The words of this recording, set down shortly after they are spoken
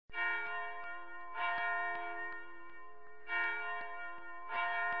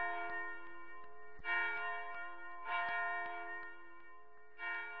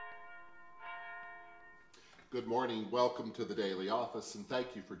Good morning. Welcome to the Daily Office, and thank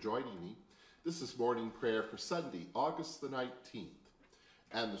you for joining me. This is morning prayer for Sunday, August the 19th,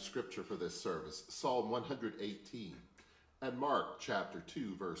 and the scripture for this service, Psalm 118, and Mark chapter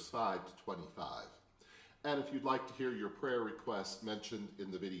 2, verse 5 to 25. And if you'd like to hear your prayer requests mentioned in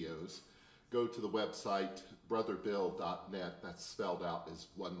the videos, go to the website brotherbill.net, that's spelled out as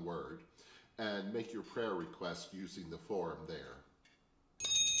one word, and make your prayer request using the form there.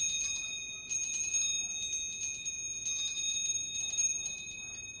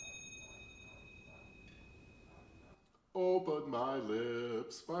 Open my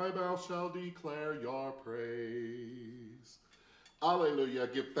lips, my mouth shall declare your praise. Alleluia,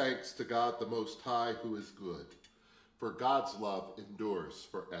 give thanks to God the Most High, who is good, for God's love endures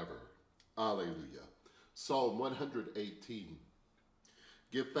forever. Alleluia. Psalm 118.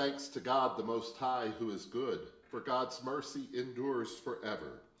 Give thanks to God the Most High, who is good, for God's mercy endures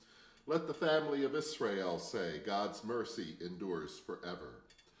forever. Let the family of Israel say, God's mercy endures forever.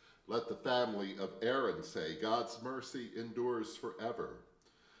 Let the family of Aaron say, God's mercy endures forever.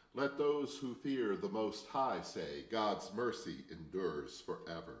 Let those who fear the Most High say, God's mercy endures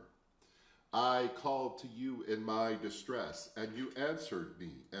forever. I called to you in my distress, and you answered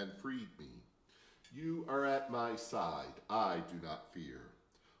me and freed me. You are at my side, I do not fear.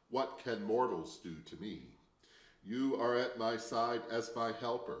 What can mortals do to me? You are at my side as my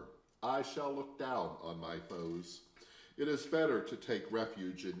helper. I shall look down on my foes. It is better to take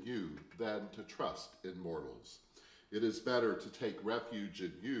refuge in you than to trust in mortals. It is better to take refuge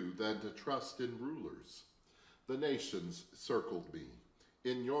in you than to trust in rulers. The nations circled me.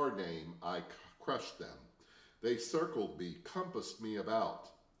 In your name I crushed them. They circled me, compassed me about.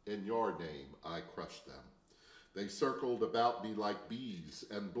 In your name I crushed them. They circled about me like bees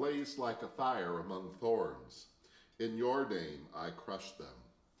and blazed like a fire among thorns. In your name I crushed them.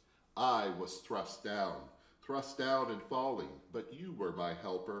 I was thrust down and falling, but you were my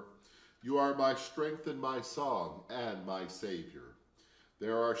helper. You are my strength and my song and my Savior.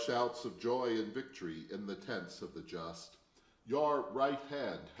 There are shouts of joy and victory in the tents of the just. Your right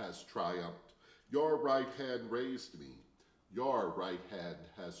hand has triumphed. Your right hand raised me. Your right hand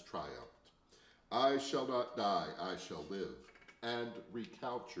has triumphed. I shall not die, I shall live, and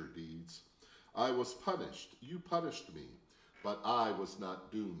recount your deeds. I was punished, you punished me, but I was not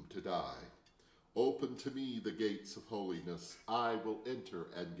doomed to die. Open to me the gates of holiness. I will enter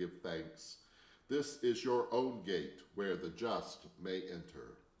and give thanks. This is your own gate where the just may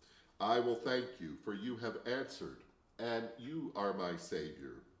enter. I will thank you, for you have answered, and you are my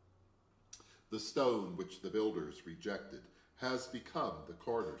Savior. The stone which the builders rejected has become the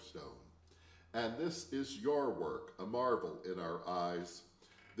cornerstone. And this is your work, a marvel in our eyes.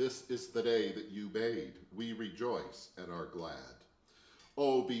 This is the day that you made. We rejoice and are glad.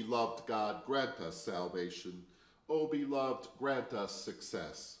 O beloved God, grant us salvation. O beloved, grant us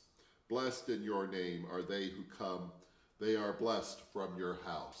success. Blessed in your name are they who come. They are blessed from your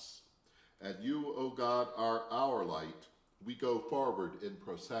house. And you, O God, are our light. We go forward in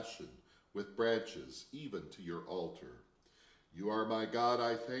procession with branches, even to your altar. You are my God,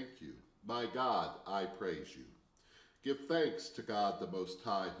 I thank you. My God, I praise you. Give thanks to God the Most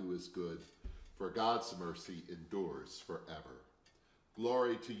High, who is good, for God's mercy endures forever.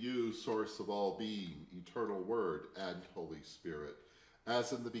 Glory to you, source of all being, eternal Word and Holy Spirit,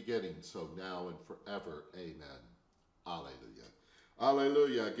 as in the beginning, so now and forever. Amen. Alleluia.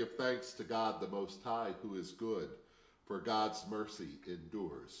 Alleluia. Give thanks to God the Most High, who is good, for God's mercy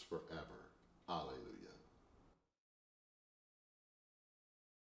endures forever. Alleluia.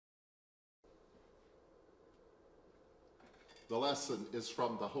 The lesson is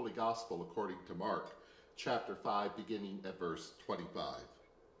from the Holy Gospel according to Mark, chapter 5, beginning at verse 25.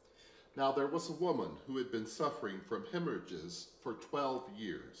 Now there was a woman who had been suffering from hemorrhages for 12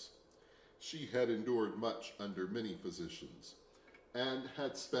 years. She had endured much under many physicians, and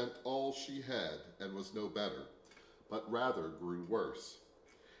had spent all she had, and was no better, but rather grew worse.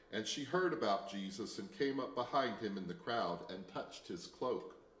 And she heard about Jesus, and came up behind him in the crowd, and touched his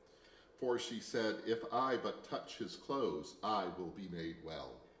cloak. For she said, if I but touch his clothes, I will be made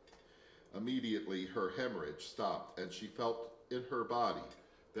well. Immediately her hemorrhage stopped, and she felt in her body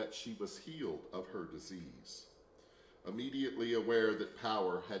that she was healed of her disease. Immediately aware that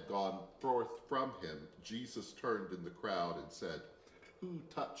power had gone forth from him, Jesus turned in the crowd and said, who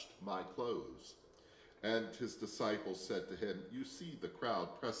touched my clothes? And his disciples said to him, you see the crowd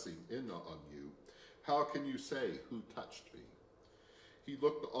pressing in on you. How can you say, who touched me? He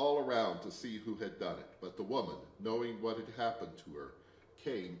looked all around to see who had done it, but the woman, knowing what had happened to her,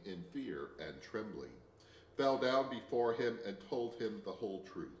 came in fear and trembling, fell down before him and told him the whole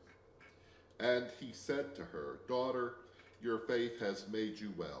truth. And he said to her, "Daughter, your faith has made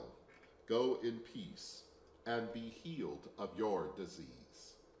you well. Go in peace and be healed of your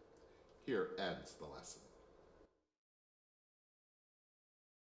disease." Here ends the lesson.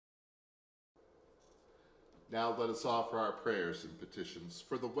 Now let us offer our prayers and petitions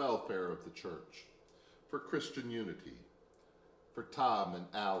for the welfare of the church, for Christian unity, for Tom and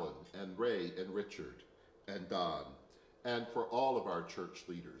Alan and Ray and Richard and Don, and for all of our church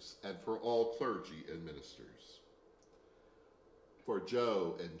leaders and for all clergy and ministers, for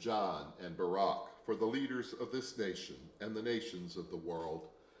Joe and John and Barack, for the leaders of this nation and the nations of the world,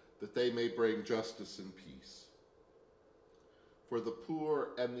 that they may bring justice and peace, for the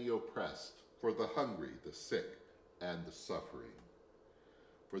poor and the oppressed, for the hungry, the sick, and the suffering,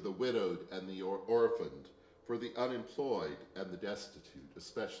 for the widowed and the orphaned, for the unemployed and the destitute,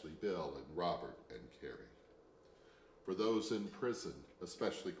 especially Bill and Robert and Carrie, for those in prison,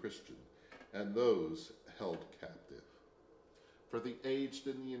 especially Christian, and those held captive, for the aged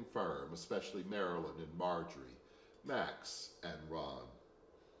and the infirm, especially Marilyn and Marjorie, Max and Ron,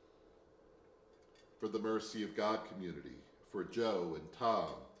 for the Mercy of God community, for Joe and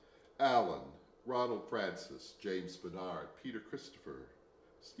Tom, Alan, Ronald Francis, James Bernard, Peter Christopher,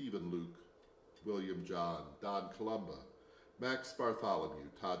 Stephen Luke, William John, Don Columba, Max Bartholomew,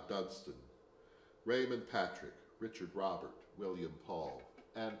 Todd Dunstan, Raymond Patrick, Richard Robert, William Paul,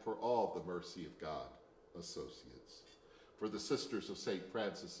 and for all the Mercy of God associates, for the Sisters of St.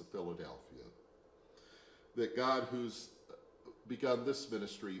 Francis of Philadelphia, that God who's begun this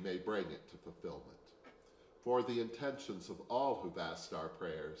ministry may bring it to fulfillment, for the intentions of all who've asked our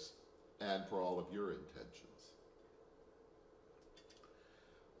prayers, and for all of your intentions.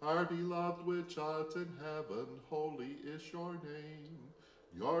 Our beloved which art in heaven, holy is your name.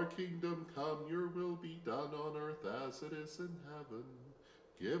 Your kingdom come, your will be done on earth as it is in heaven.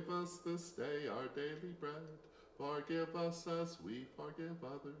 Give us this day our daily bread. Forgive us as we forgive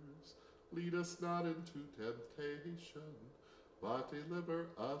others. Lead us not into temptation, but deliver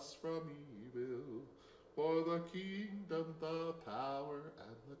us from evil. For the kingdom, the power,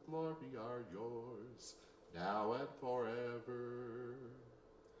 and the glory are yours, now and forever.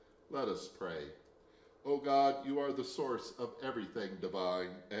 Let us pray. O God, you are the source of everything divine,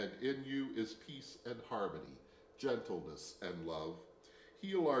 and in you is peace and harmony, gentleness and love.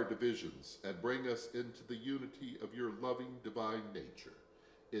 Heal our divisions and bring us into the unity of your loving divine nature.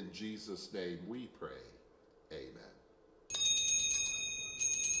 In Jesus' name we pray. Amen.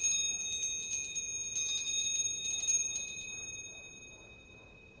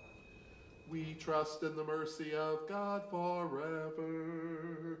 We trust in the mercy of God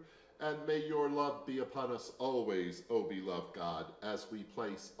forever. And may your love be upon us always, O beloved God, as we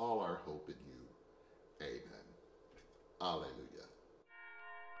place all our hope in you. Amen. Alleluia.